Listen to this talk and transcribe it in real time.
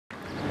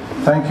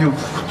Thank you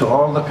to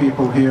all the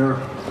people here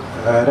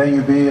at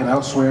AUB and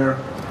elsewhere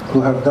who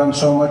have done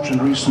so much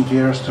in recent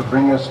years to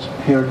bring us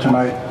here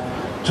tonight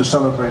to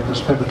celebrate this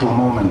pivotal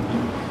moment.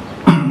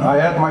 I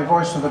add my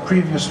voice to the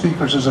previous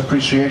speakers'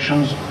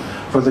 appreciations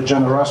for the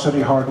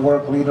generosity, hard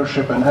work,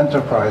 leadership, and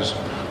enterprise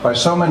by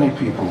so many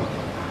people,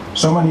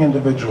 so many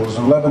individuals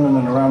in Lebanon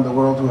and around the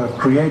world who have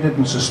created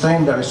and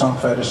sustained the Issam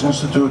Faris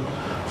Institute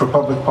for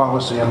Public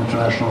Policy and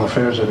International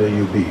Affairs at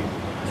AUB.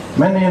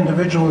 Many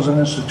individuals and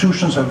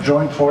institutions have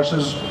joined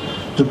forces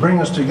to bring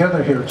us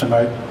together here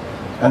tonight,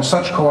 and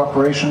such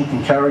cooperation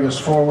can carry us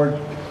forward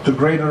to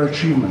greater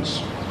achievements.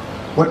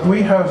 What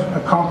we have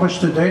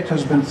accomplished to date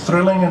has been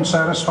thrilling and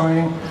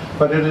satisfying,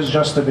 but it is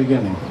just the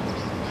beginning.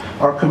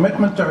 Our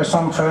commitment to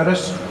Issam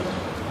Faris,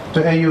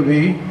 to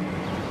AUB,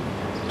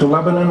 to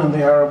Lebanon and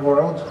the Arab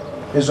world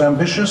is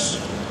ambitious,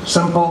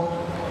 simple,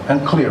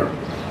 and clear.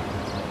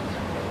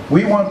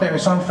 We want the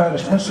Issam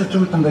Faris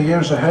Institute in the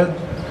years ahead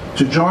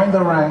to join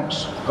the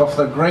ranks of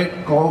the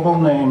great global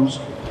names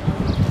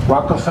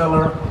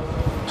Rockefeller,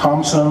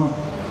 Thomson,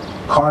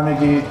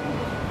 Carnegie,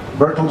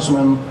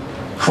 Bertelsmann,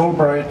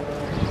 Fulbright,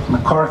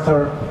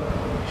 MacArthur,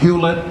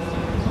 Hewlett,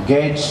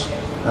 Gates,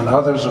 and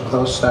others of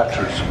those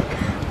statures.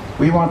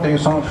 We want the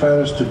Issam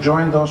Faris to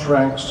join those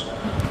ranks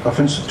of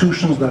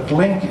institutions that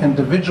link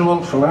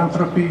individual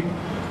philanthropy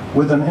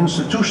with an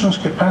institution's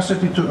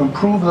capacity to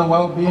improve the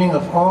well-being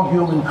of all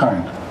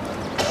humankind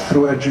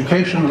through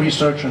education,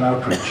 research, and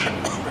outreach.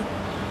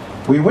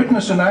 We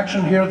witness in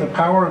action here the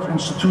power of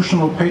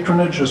institutional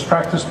patronage as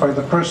practiced by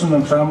the person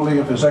and family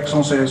of His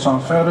Excellency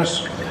Issam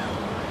Faris.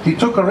 He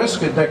took a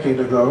risk a decade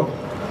ago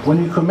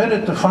when he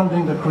committed to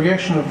funding the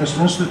creation of this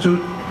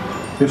institute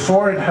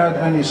before it had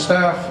any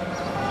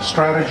staff,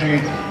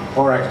 strategy,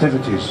 or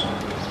activities.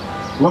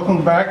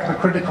 Looking back, the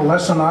critical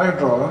lesson I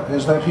draw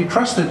is that he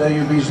trusted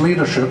AUB's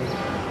leadership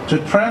to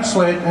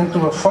translate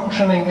into a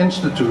functioning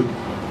institute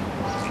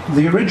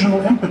the original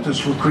impetus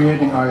for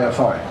creating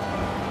IFI.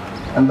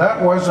 And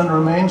that was and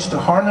remains to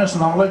harness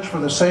knowledge for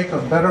the sake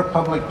of better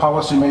public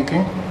policy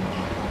making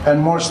and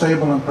more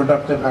stable and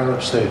productive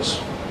Arab states.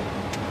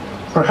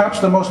 Perhaps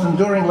the most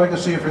enduring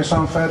legacy of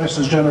Issam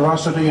Faris'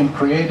 generosity in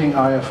creating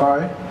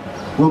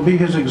IFI will be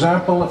his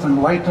example of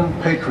enlightened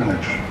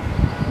patronage.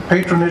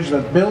 Patronage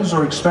that builds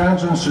or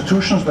expands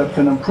institutions that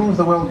can improve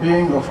the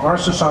well-being of our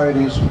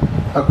societies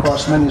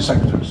across many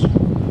sectors.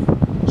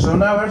 So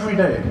now every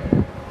day,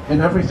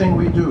 in everything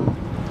we do,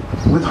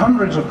 with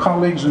hundreds of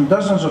colleagues and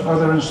dozens of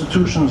other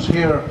institutions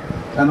here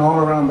and all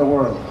around the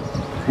world,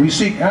 we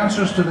seek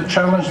answers to the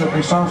challenge that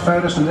Issam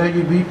Faris and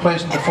AUB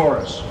placed before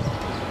us.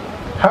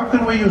 How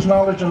can we use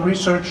knowledge and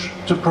research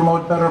to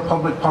promote better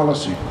public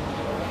policy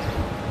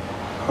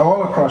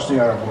all across the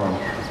Arab world,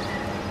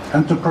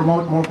 and to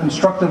promote more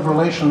constructive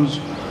relations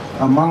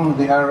among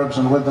the Arabs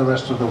and with the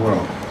rest of the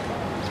world?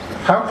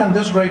 How can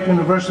this great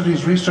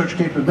university's research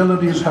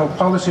capabilities help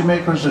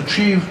policymakers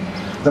achieve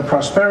the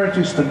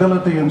prosperity,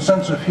 stability, and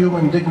sense of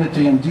human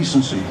dignity and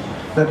decency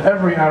that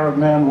every Arab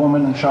man,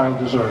 woman, and child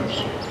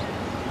deserves?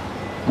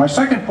 My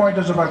second point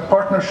is about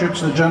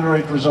partnerships that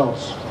generate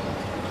results.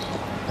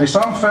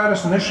 Issam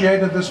Faris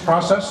initiated this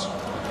process,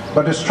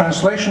 but its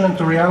translation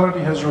into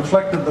reality has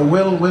reflected the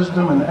will,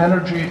 wisdom, and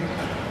energy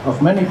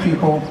of many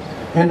people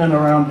in and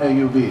around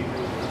AUB.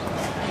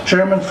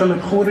 Chairman Philip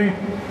Khoury,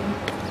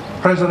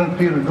 President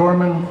Peter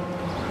Dorman,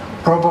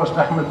 Provost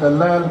Ahmed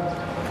Dalal,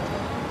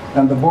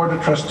 and the Board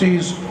of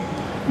Trustees,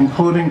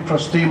 including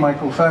Trustee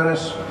Michael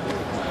Faris,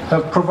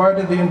 have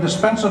provided the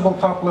indispensable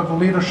top-level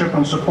leadership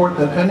and support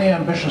that any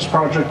ambitious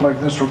project like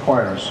this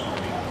requires.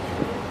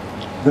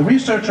 The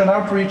research and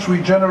outreach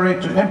we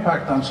generate to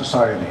impact on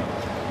society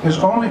is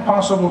only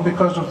possible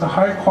because of the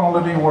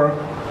high-quality work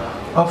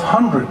of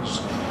hundreds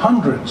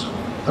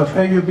of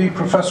AUB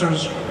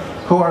professors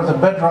who are the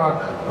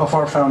bedrock of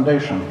our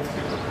foundation.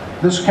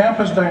 This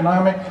campus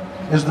dynamic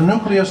is the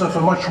nucleus of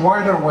a much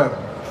wider web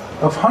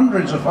of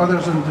hundreds of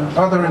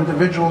other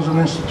individuals and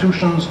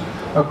institutions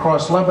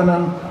across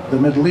Lebanon, the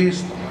Middle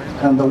East,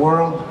 and the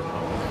world,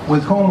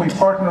 with whom we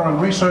partner on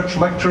research,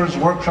 lectures,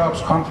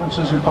 workshops,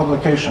 conferences, and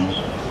publications.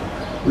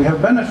 We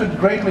have benefited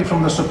greatly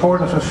from the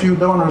support of a few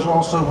donors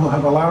also who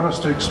have allowed us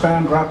to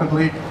expand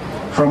rapidly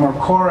from our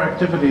core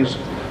activities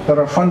that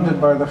are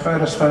funded by the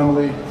Faris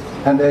family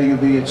and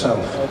AUB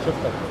itself.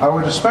 I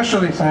would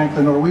especially thank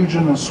the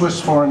Norwegian and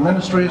Swiss foreign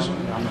ministries,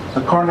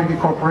 the Carnegie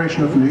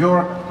Corporation of New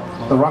York,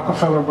 the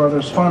Rockefeller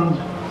Brothers Fund,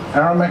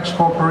 Aramex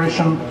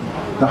Corporation,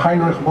 the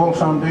Heinrich Boll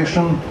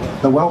Foundation,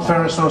 the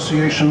Welfare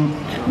Association,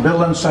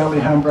 Bill and Sally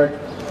Hambrecht,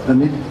 the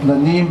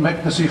Naeem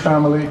Mekdisi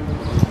family,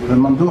 the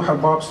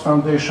Mamdouh Bobst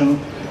Foundation,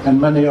 and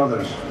many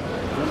others.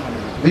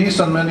 These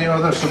and many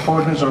other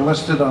supporters are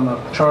listed on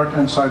a chart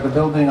inside the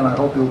building, and I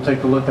hope you'll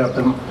take a look at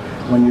them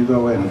when you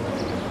go in.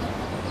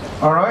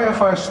 Our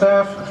IFI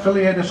staff,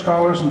 affiliated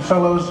scholars and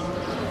fellows,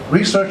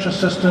 research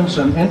assistants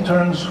and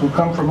interns who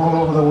come from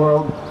all over the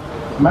world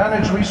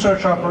manage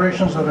research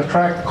operations that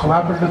attract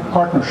collaborative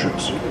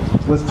partnerships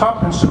with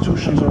top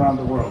institutions around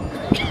the world,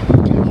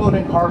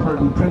 including Harvard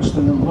and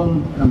Princeton and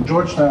Lund and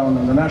Georgetown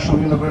and the National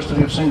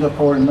University of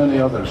Singapore and many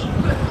others.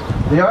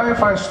 The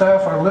IFI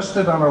staff are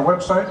listed on our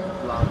website,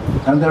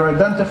 and they're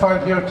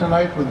identified here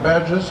tonight with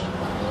badges.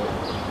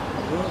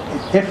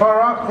 If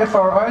our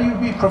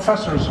IUB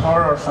professors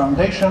are our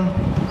foundation,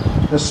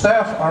 the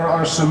staff are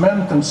our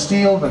cement and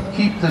steel that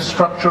keep this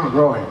structure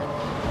growing.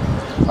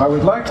 I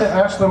would like to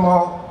ask them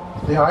all,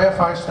 the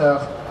IFI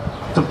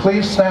staff, to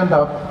please stand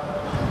up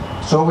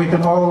so we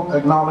can all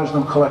acknowledge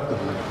them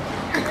collectively.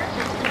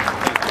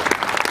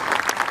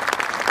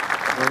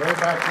 They're way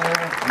back there,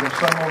 and there's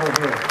some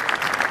over here.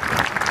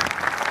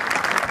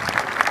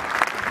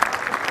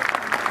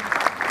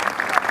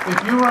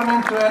 If you run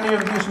into any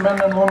of these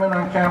men and women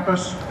on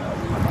campus,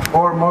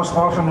 or most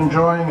often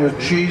enjoying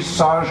a cheese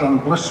sage on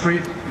Bliss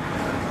Street,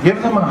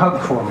 give them a hug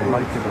for me.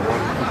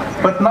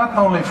 But not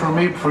only for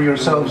me, for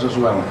yourselves as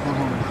well.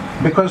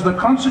 Because the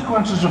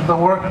consequences of the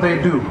work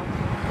they do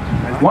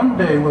one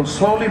day will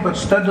slowly but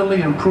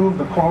steadily improve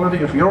the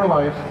quality of your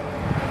life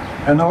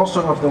and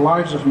also of the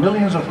lives of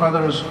millions of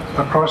others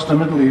across the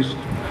Middle East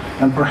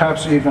and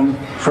perhaps even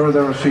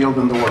further afield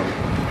in the world.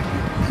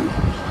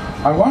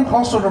 I want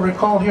also to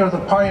recall here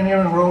the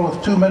pioneering role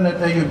of two men at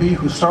AUB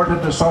who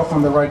started this off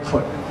on the right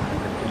foot.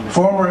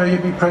 Former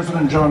AUB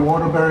President John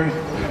Waterbury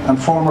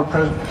and former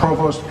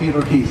Provost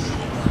Peter Heath.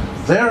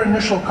 Their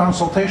initial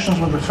consultations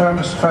with the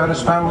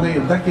Faddis family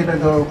a decade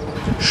ago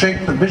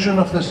shaped the vision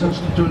of this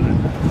institute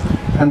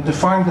and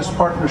defined this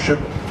partnership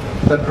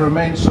that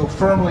remains so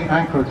firmly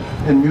anchored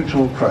in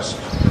mutual trust.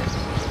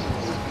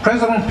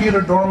 President Peter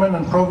Dorman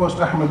and Provost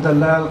Ahmed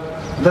Dalal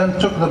then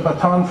took the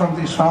baton from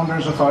these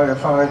founders of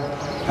IFI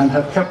and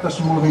have kept us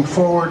moving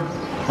forward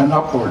and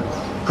upward,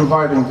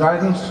 providing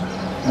guidance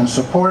and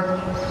support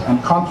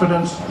and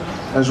confidence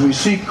as we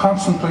seek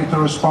constantly to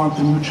respond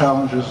to new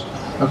challenges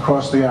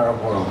across the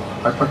Arab world.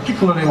 I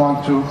particularly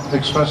want to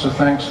express a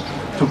thanks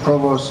to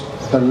Provost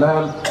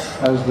Dalal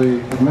as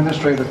the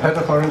administrative head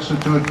of our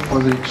institute for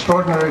the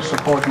extraordinary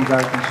support and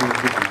guidance he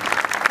has given.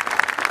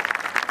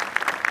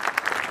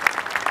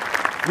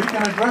 We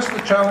can address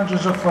the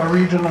challenges of our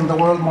region and the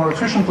world more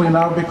efficiently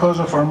now because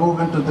of our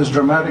move into this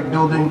dramatic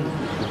building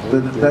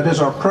that is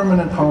our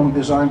permanent home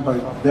designed by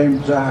Dame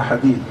Zaha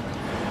Hadid.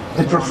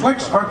 It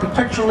reflects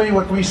architecturally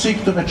what we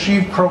seek to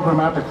achieve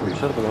programmatically: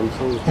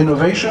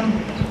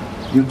 innovation,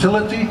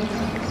 utility,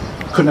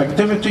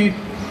 connectivity,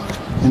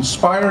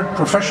 inspired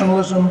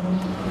professionalism,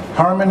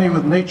 harmony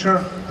with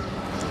nature,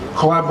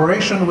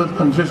 collaboration with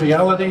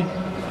conviviality,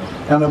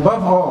 and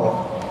above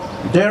all,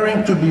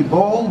 daring to be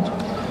bold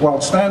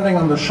while standing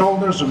on the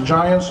shoulders of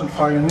giants and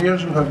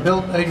pioneers who have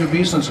built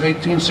AUB since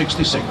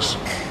 1866.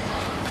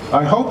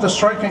 I hope the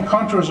striking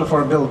contours of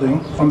our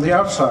building from the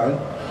outside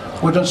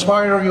would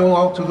inspire you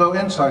all to go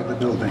inside the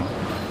building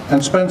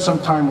and spend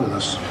some time with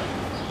us.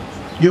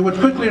 You would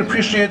quickly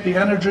appreciate the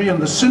energy and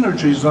the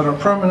synergies that our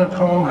permanent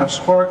home has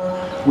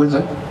sparked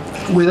within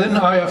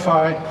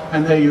IFI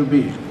and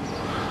AUB.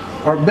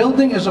 Our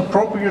building is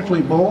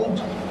appropriately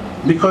bold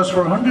because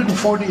for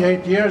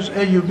 148 years,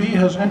 AUB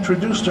has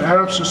introduced to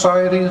Arab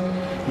society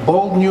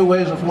bold new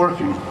ways of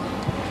working,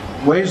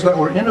 ways that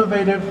were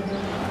innovative,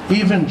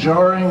 even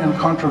jarring and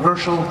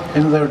controversial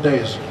in their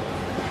days.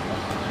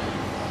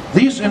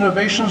 These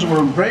innovations were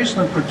embraced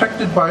and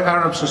protected by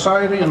Arab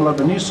society and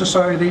Lebanese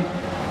society,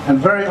 and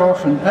very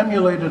often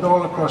emulated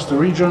all across the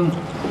region,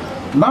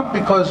 not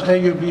because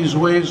AUB's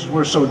ways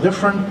were so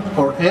different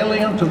or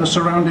alien to the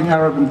surrounding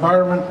Arab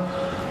environment,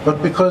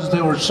 but because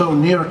they were so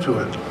near to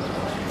it.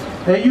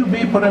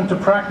 AUB put into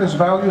practice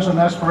values and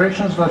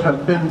aspirations that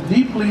have been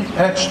deeply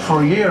etched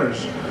for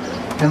years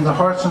in the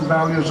hearts and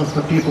values of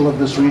the people of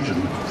this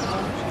region,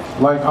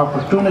 like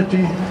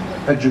opportunity,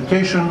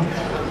 education,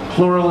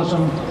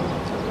 pluralism,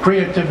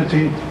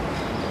 creativity,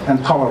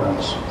 and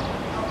tolerance.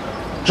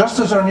 Just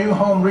as our new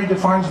home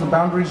redefines the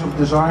boundaries of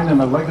design in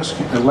a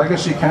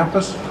legacy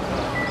campus,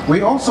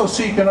 we also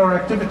seek in our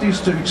activities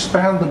to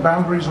expand the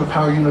boundaries of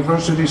how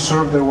universities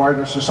serve their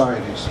wider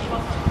societies.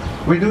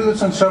 We do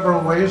this in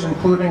several ways,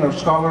 including our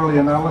scholarly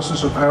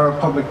analysis of Arab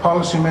public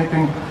policy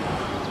making,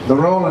 the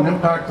role and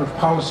impact of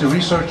policy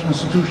research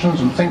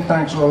institutions and think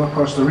tanks all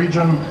across the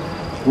region,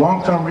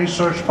 long-term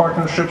research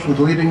partnerships with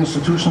leading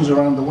institutions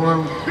around the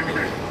world,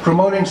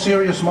 promoting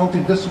serious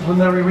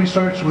multidisciplinary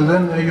research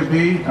within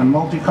AUB and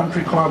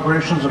multi-country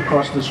collaborations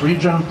across this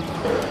region,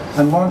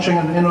 and launching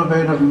an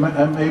innovative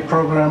MA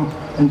program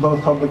in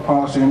both public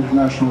policy and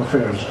international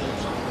affairs.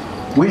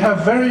 We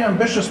have very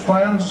ambitious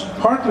plans,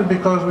 partly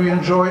because we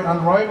enjoy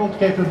unrivaled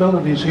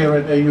capabilities here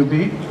at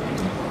AUB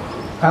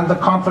and the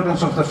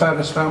confidence of the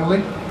Faddis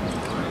family,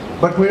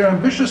 but we are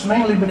ambitious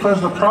mainly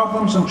because the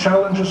problems and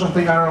challenges of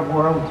the Arab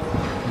world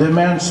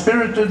demand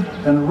spirited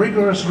and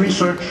rigorous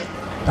research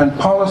and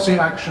policy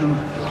action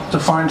to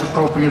find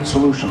appropriate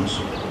solutions.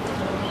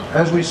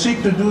 As we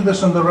seek to do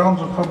this in the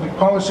realms of public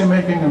policy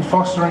making and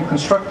fostering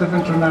constructive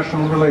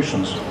international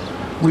relations,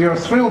 we are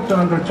thrilled to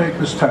undertake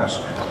this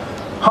task,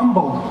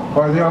 humbled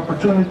by the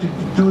opportunity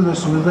to do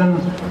this within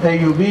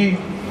AUB,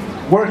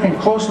 working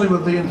closely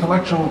with the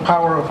intellectual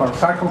power of our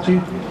faculty,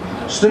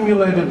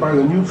 stimulated by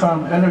the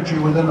newfound energy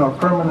within our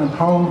permanent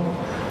home,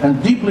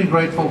 and deeply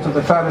grateful to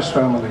the Faddis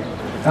family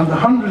and the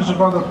hundreds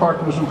of other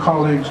partners and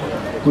colleagues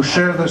who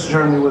share this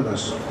journey with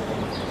us.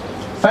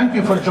 Thank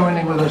you for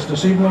joining with us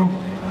this evening.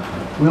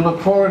 We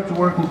look forward to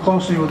working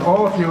closely with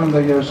all of you in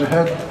the years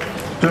ahead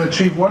to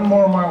achieve one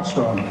more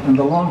milestone in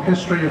the long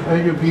history of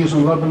AUB's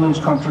and Lebanon's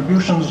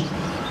contributions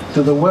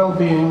to the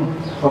well-being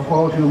of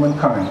all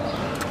humankind.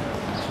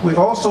 We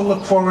also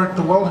look forward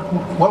to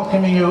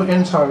welcoming you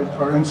inside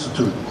our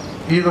institute,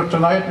 either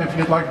tonight if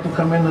you'd like to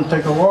come in and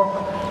take a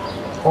walk,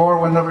 or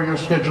whenever your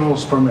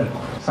schedules permit.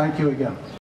 Thank you again.